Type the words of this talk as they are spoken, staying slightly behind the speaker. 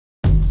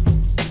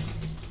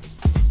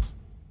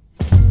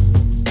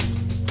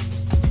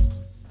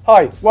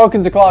Hi,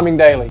 welcome to Climbing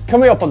Daily.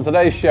 Coming up on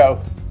today's show,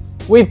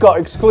 we've got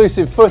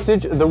exclusive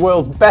footage of the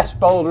world's best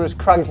boulderers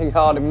cranking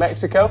hard in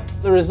Mexico,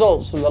 the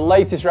results from the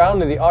latest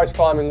round of the Ice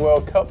Climbing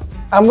World Cup,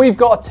 and we've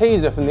got a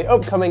teaser from the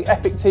upcoming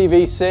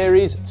EpicTV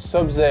series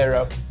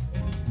Sub-Zero.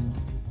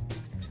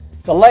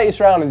 The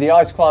latest round of the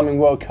Ice Climbing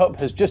World Cup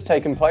has just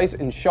taken place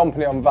in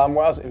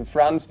Champagny-en-Vanoise in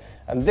France,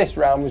 and this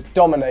round was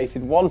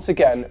dominated once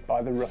again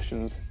by the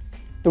Russians.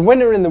 The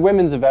winner in the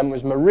women's event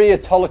was Maria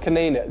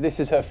Tolokonina. This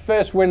is her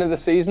first win of the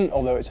season,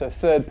 although it's her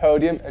third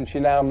podium, and she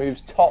now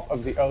moves top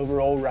of the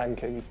overall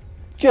rankings.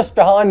 Just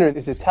behind her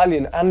is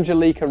Italian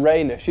Angelica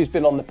Reina. She's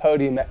been on the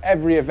podium at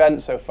every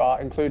event so far,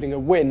 including a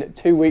win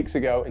 2 weeks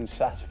ago in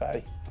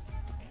Saas-Fee.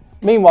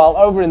 Meanwhile,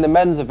 over in the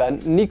men's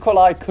event,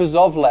 Nikolay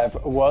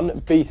Kuzovlev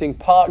won, beating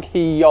Park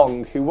Hee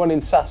Yong, who won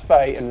in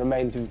Saas-Fee and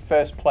remains in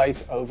first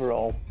place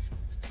overall.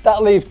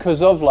 That leaves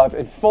Kuzovlev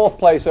in fourth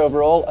place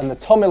overall, and the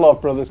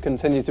Tomilov brothers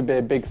continue to be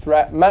a big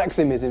threat.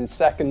 Maxim is in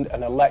second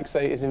and Alexey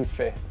is in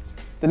fifth.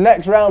 The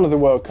next round of the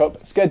World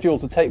Cup, scheduled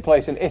to take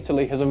place in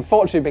Italy, has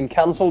unfortunately been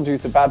cancelled due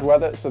to bad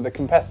weather, so the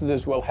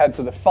competitors will head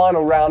to the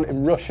final round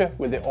in Russia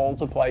with it all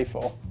to play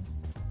for.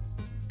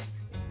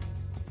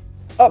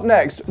 Up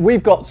next,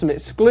 we've got some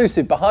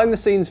exclusive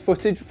behind-the-scenes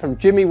footage from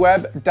Jimmy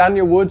Webb,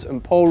 Daniel Woods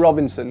and Paul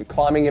Robinson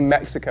climbing in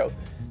Mexico.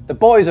 The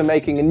boys are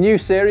making a new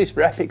series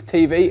for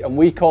EpicTV, and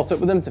we caught up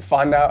with them to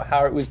find out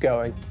how it was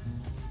going.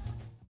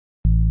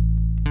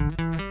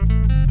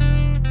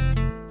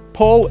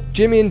 Paul,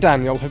 Jimmy and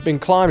Daniel have been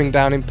climbing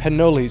down in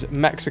Pinolles,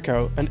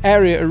 Mexico, an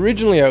area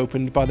originally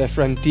opened by their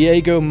friend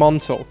Diego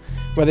Montal,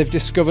 where they've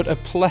discovered a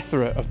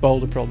plethora of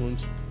boulder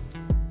problems.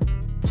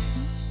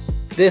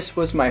 This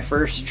was my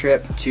first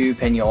trip to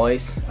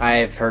Pinolles.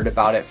 I've heard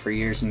about it for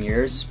years and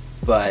years,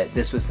 but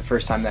this was the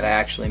first time that I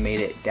actually made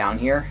it down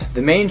here.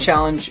 The main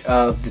challenge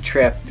of the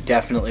trip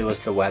definitely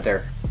was the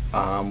weather.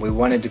 We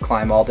wanted to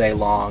climb all day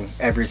long,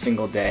 every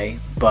single day,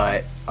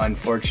 but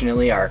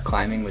unfortunately our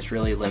climbing was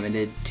really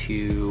limited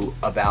to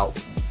about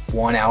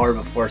 1 hour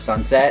before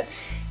sunset,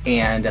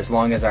 and as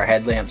long as our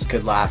headlamps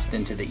could last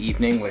into the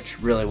evening,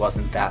 which really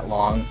wasn't that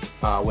long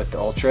with the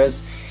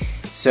ultras.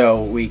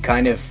 So we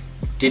kind of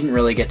didn't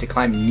really get to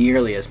climb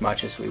nearly as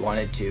much as we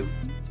wanted to.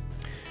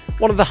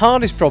 One of the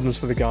hardest problems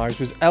for the guys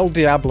was El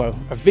Diablo,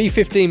 a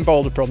V15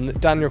 boulder problem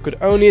that Daniel could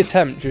only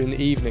attempt during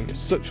the evening, as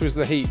such was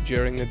the heat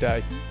during the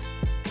day.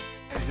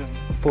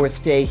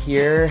 Fourth day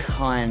here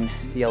on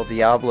the El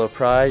Diablo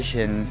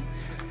Praj, and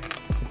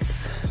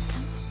it's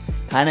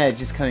kind of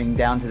just coming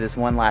down to this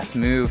one last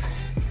move,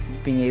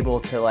 being able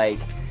to like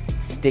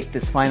stick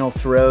this final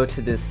throw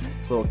to this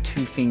little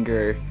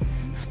 2-finger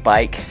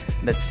spike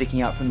that's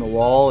sticking out from the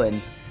wall,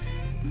 and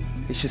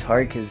it's just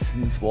hard because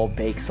this wall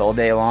bakes all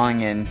day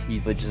long, and you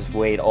just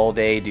wait all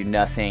day, do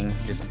nothing,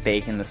 just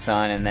bake in the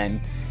sun, and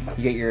then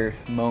you get your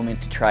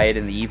moment to try it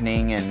in the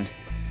evening. And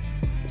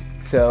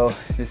so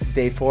this is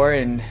day 4,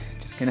 and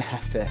just gonna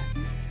have to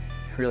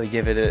really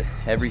give it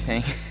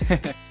everything.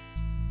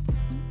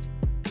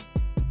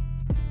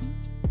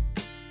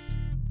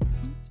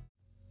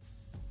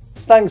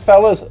 Thanks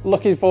fellas,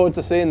 looking forward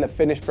to seeing the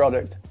finished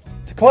product.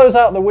 To close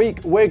out the week,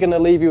 we're going to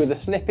leave you with a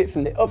snippet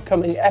from the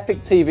upcoming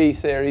EpicTV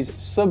series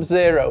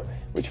Sub-Zero,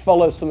 which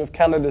follows some of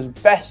Canada's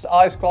best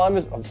ice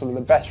climbers on some of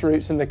the best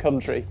routes in the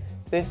country.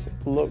 This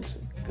looks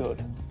good.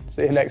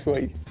 See you next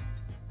week.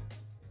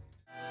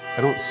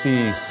 I don't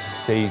see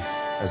safe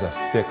as a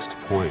fixed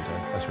point.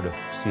 I sort of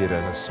see it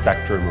as a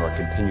spectrum or a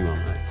continuum.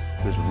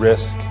 There's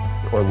risk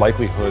or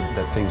likelihood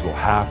that things will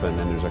happen,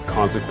 and there's a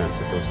consequence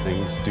if those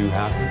things do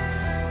happen.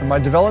 My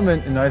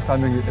development in ice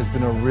climbing has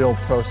been a real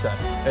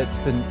process. It's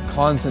been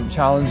constant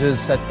challenges,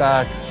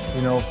 setbacks,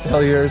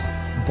 failures,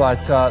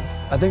 but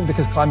I think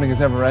because climbing is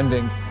never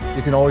ending,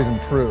 you can always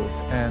improve,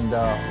 and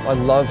I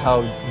love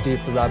how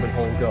deep the rabbit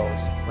hole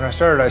goes. When I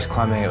started ice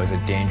climbing, it was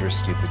a dangerous,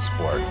 stupid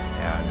sport,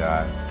 and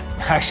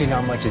actually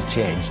not much has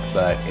changed,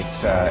 but it's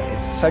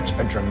such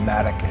a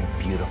dramatic and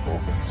beautiful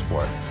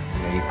sport.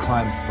 You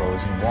climb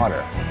frozen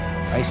water.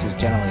 Ice is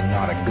generally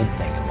not a good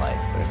thing in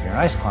life, but if you're an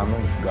ice climber,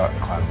 you can go out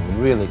and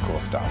climb really cool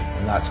stuff,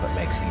 and that's what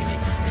makes it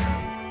unique.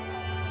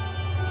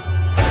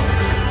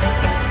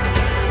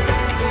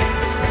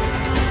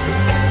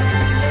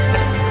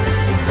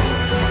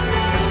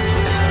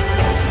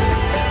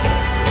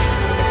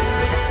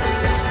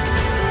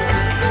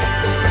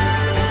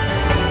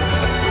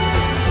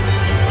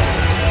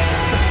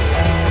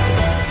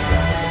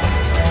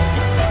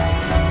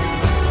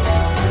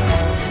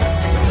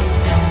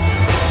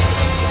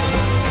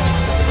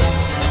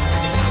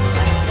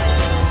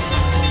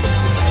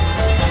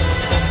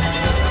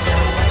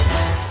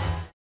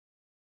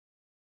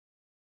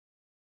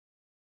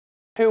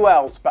 Who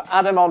else but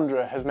Adam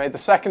Ondra has made the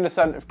second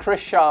ascent of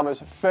Chris Sharma's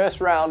first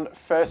round,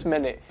 first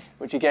minute,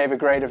 which he gave a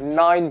grade of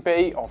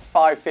 9B or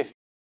 550.